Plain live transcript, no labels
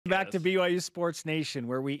Back to BYU Sports Nation,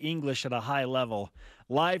 where we English at a high level.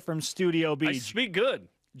 Live from Studio B. I speak good.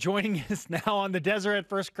 Joining us now on the Deseret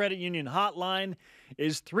First Credit Union hotline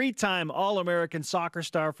is three-time All-American soccer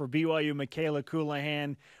star for BYU, Mikayla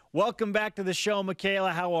Colohan. Welcome back to the show,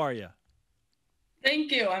 Mikayla. How are you?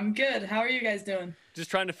 Thank you. I'm good. How are you guys doing? Just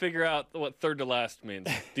trying to figure out what third to last means.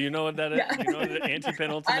 Do you know what that is? Yeah. Do you know what an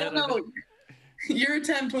anti-penultimate I don't know. Your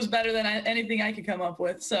attempt was better than anything I could come up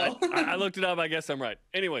with. So I looked it up. I guess I'm right.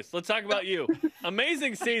 Anyways, let's talk about you.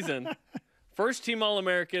 Amazing season. First team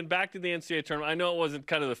All-American, back to the NCAA tournament. I know it wasn't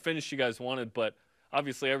kind of the finish you guys wanted, but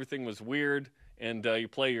obviously everything was weird, and you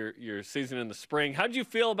play your season in the spring. How did you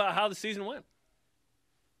feel about how the season went?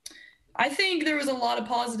 I think there was a lot of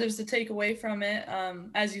positives to take away from it.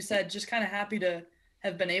 As you said, just kind of happy to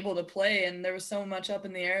have been able to play, and there was so much up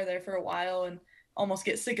in the air there for a while, and almost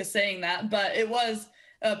get sick of saying that, but it was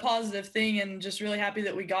a positive thing, and just really happy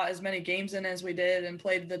that we got as many games in as we did and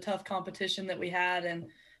played the tough competition that we had. And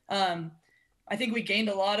I think we gained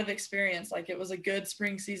a lot of experience. Like, it was a good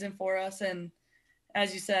spring season for us, and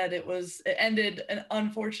as you said, it ended in an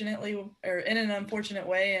unfortunate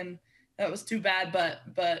way, and that was too bad,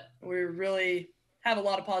 but we really have a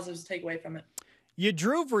lot of positives to take away from it. You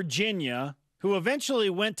drew Virginia, who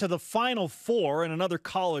eventually went to the Final Four in another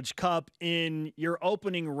college cup in your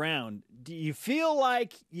opening round. Do you feel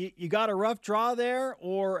like you got a rough draw there,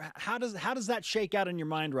 or how does that shake out in your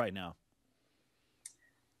mind right now?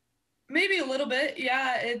 Maybe a little bit,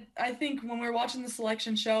 yeah. I think when we were watching the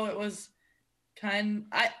selection show, it was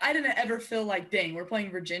I didn't ever feel like, dang, we're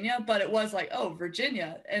playing Virginia, but it was like, oh,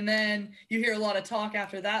 Virginia. And then you hear a lot of talk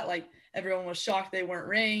after that, like everyone was shocked they weren't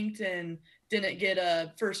ranked and didn't get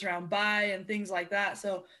a first round bye and things like that.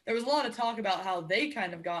 So there was a lot of talk about how they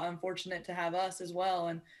kind of got unfortunate to have us as well.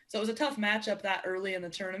 And so it was a tough matchup that early in the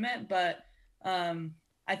tournament, but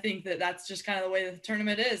I think that's just kind of the way the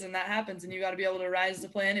tournament is, and that happens, and you got to be able to rise to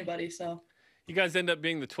play anybody. So you guys end up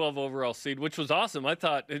being the 12 overall seed, which was awesome. I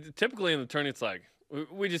thought typically in the tournament, it's like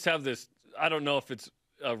we just have this, I don't know if it's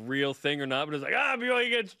a real thing or not, but it's like, BYU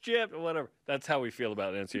gets chipped or whatever. That's how we feel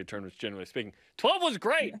about NCAA tournaments, generally speaking. 12 was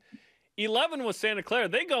great. 11 was Santa Clara.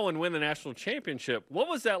 They go and win the national championship. What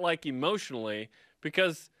was that like emotionally?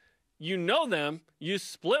 Because you know them, you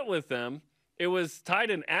split with them. It was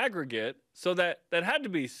tied in aggregate, so that had to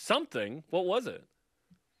be something. What was it?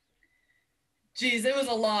 Geez, it was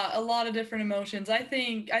a lot of different emotions. I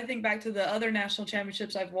think back to the other national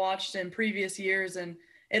championships I've watched in previous years, and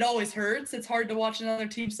it always hurts. It's hard to watch another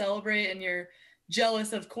team celebrate, and you're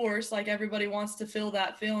jealous, of course, like everybody wants to feel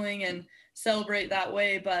that feeling and celebrate that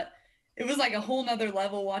way. But it was like a whole nother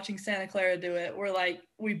level watching Santa Clara do it. We're like,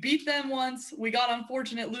 we beat them once. We got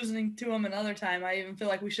unfortunate losing to them another time. I even feel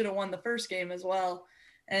like we should have won the first game as well.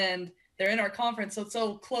 And they're in our conference, so it's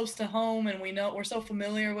so close to home, and we know we're so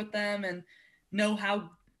familiar with them and know how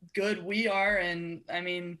good we are. And I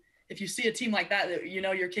mean, if you see a team like that, you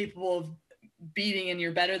know you're capable of beating and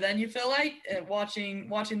you're better than, you feel like,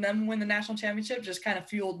 watching them win the national championship just kind of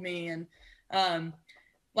fueled me. And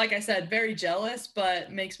like I said, very jealous, but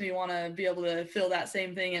makes me want to be able to feel that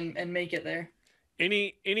same thing and make it there.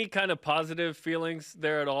 Any kind of positive feelings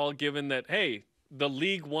there at all, given that, hey, the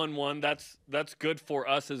league won, that's good for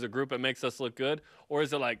us as a group, it makes us look good? Or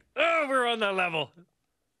is it like, oh, we're on that level?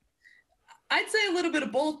 I'd say a little bit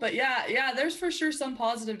of both, but yeah, there's for sure some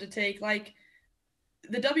positive to take. Like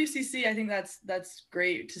the WCC, I think that's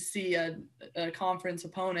great to see a conference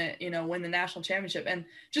opponent, win the national championship. And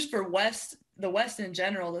just for the West in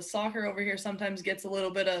general, the soccer over here sometimes gets a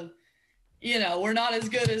little bit of, we're not as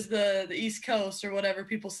good as the East Coast or whatever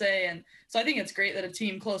people say. And so I think it's great that a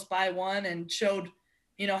team close by won and showed,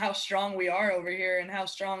 how strong we are over here and how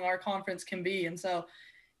strong our conference can be. And so,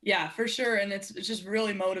 yeah, for sure. And it's just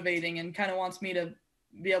really motivating and kind of wants me to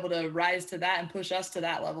be able to rise to that and push us to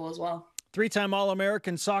that level as well. Three-time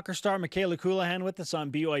All-American soccer star Mikayla Colohan with us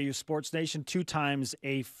on BYU Sports Nation, 2 times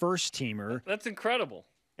a first-teamer. That's incredible.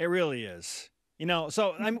 It really is.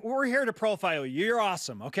 So we're here to profile you. You're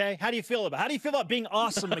awesome, okay? How do you feel about being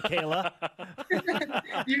awesome, Mikayla?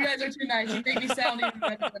 You guys are too nice. You make me sound even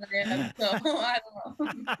better than I am. So I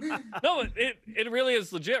don't know. No, it really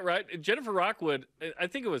is legit, right? Jennifer Rockwood, I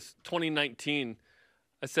think it was 2019.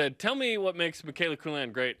 I said, tell me what makes Mikayla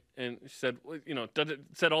Colohan great. And she said,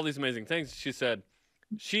 said all these amazing things. She said,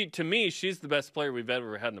 to me, she's the best player we've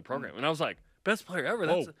ever had in the program. And I was like, best player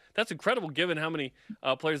ever? That's incredible given how many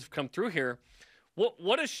players have come through here.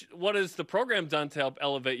 What has the program done to help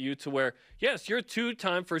elevate you to where, yes, you're a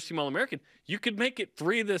 2-time first-team All-American. You could make it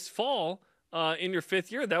 3 this fall in your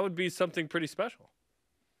 5th year. That would be something pretty special.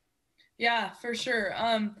 Yeah, for sure.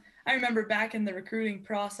 I remember back in the recruiting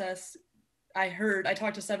process, I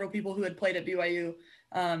talked to several people who had played at BYU,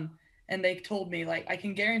 and they told me, like, I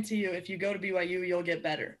can guarantee you if you go to BYU, you'll get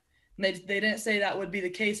better. And they didn't say that would be the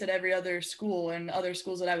case at every other school and other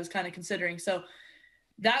schools that I was kind of considering. So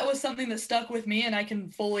that was something that stuck with me, and I can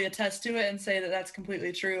fully attest to it and say that that's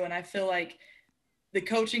completely true. And I feel like the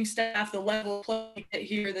coaching staff, the level of play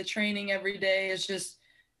here, the training every day is just,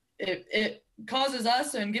 it causes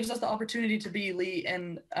us and gives us the opportunity to be elite.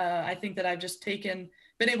 And I think that I've just been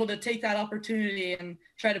able to take that opportunity and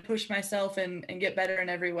try to push myself and get better in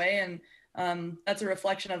every way. And that's a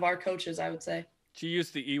reflection of our coaches, I would say. She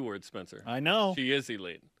used the E word, Spencer. I know. She is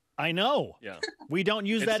elite. I know. Yeah. We don't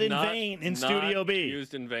use that in vain in Studio B.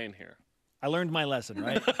 Used in vain here. I learned my lesson,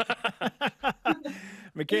 right?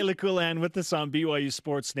 Mikayla Colohan with us on BYU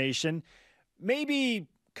Sports Nation. Maybe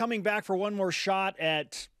coming back for one more shot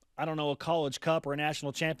at, I don't know, a college cup or a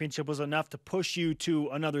national championship was enough to push you to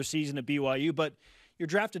another season at BYU, but you're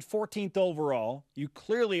drafted 14th overall. You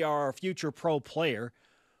clearly are a future pro player.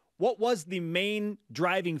 What was the main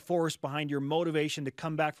driving force behind your motivation to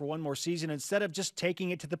come back for one more season instead of just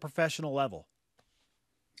taking it to the professional level?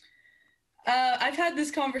 I've had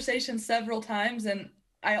this conversation several times, and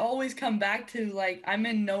I always come back to, like, I'm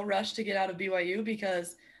in no rush to get out of BYU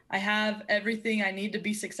because I have everything I need to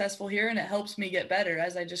be successful here, and it helps me get better,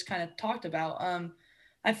 as I just kind of talked about.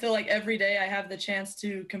 I feel like every day I have the chance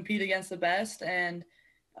to compete against the best, and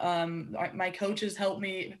my coaches help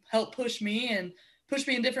push me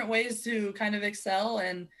in different ways to kind of excel.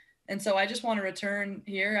 And so I just want to return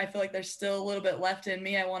here. I feel like there's still a little bit left in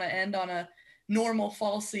me. I want to end on a normal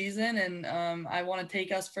fall season, and I want to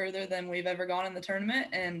take us further than we've ever gone in the tournament.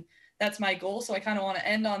 And that's my goal. So I kind of want to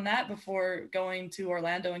end on that before going to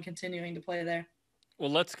Orlando and continuing to play there. Well,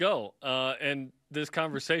 let's go. And this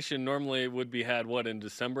conversation normally would be had, in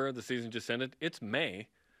December? The season just ended. It's May.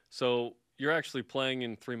 So you're actually playing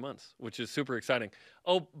in 3 months, which is super exciting.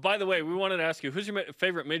 Oh, by the way, we wanted to ask you, who's your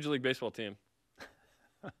favorite Major League Baseball team?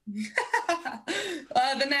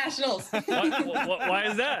 The Nationals. Why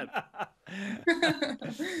is that?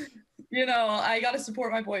 I got to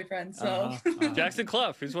support my boyfriend. So Jackson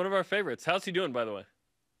Clough, he's one of our favorites. How's he doing, by the way?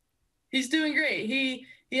 He's doing great.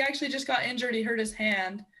 He actually just got injured. He hurt his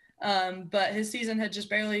hand, but his season had just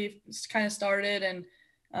barely kind of started, and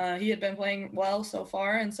he had been playing well so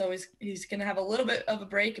far, and so he's going to have a little bit of a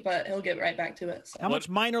break, but he'll get right back to it. So. How much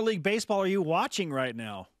minor league baseball are you watching right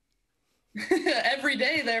now? Every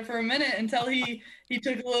day there for a minute until he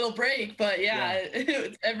took a little break, but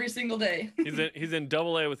it's every single day. He's in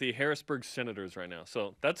Double-A with the Harrisburg Senators right now,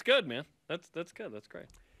 so that's good, man. That's good. That's great.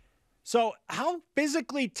 So how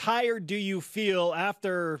physically tired do you feel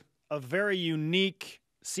after a very unique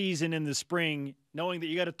season in the spring, knowing that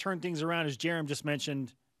you got to turn things around, as Jerem just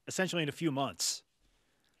mentioned, essentially in a few months?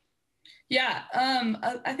 Yeah,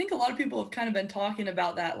 I think a lot of people have kind of been talking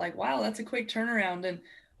about that, like, wow, that's a quick turnaround. And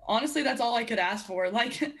honestly, that's all I could ask for.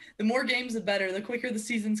 Like, the more games, the better. The quicker the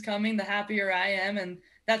season's coming, the happier I am, and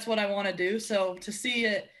that's what I want to do. So to see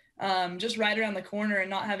it just right around the corner and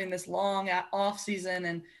not having this long off season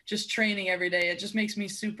and just training every day, it just makes me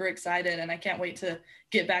super excited, and I can't wait to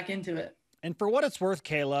get back into it. And for what it's worth,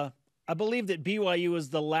 Kayla, I believe that BYU was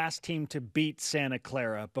the last team to beat Santa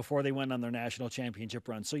Clara before they went on their national championship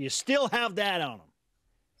run. So you still have that on them.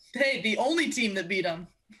 Hey, the only team that beat them.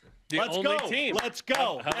 Let's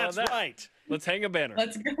go. That's right. Let's hang a banner.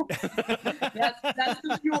 Let's go. That's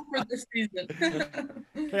the fuel for this season.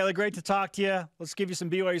 Kayla, great to talk to you. Let's give you some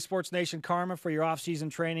BYU Sports Nation karma for your off-season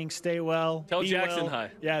training. Stay well. Tell Jackson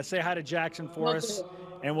hi. Yeah, say hi to Jackson for us,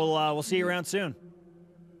 and we'll see you around soon.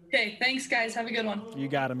 Okay, thanks, guys. Have a good one. You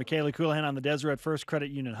got it. Mikayla Colohan on the Deseret First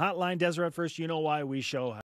Credit Union Hotline. Deseret First, you know why we show how.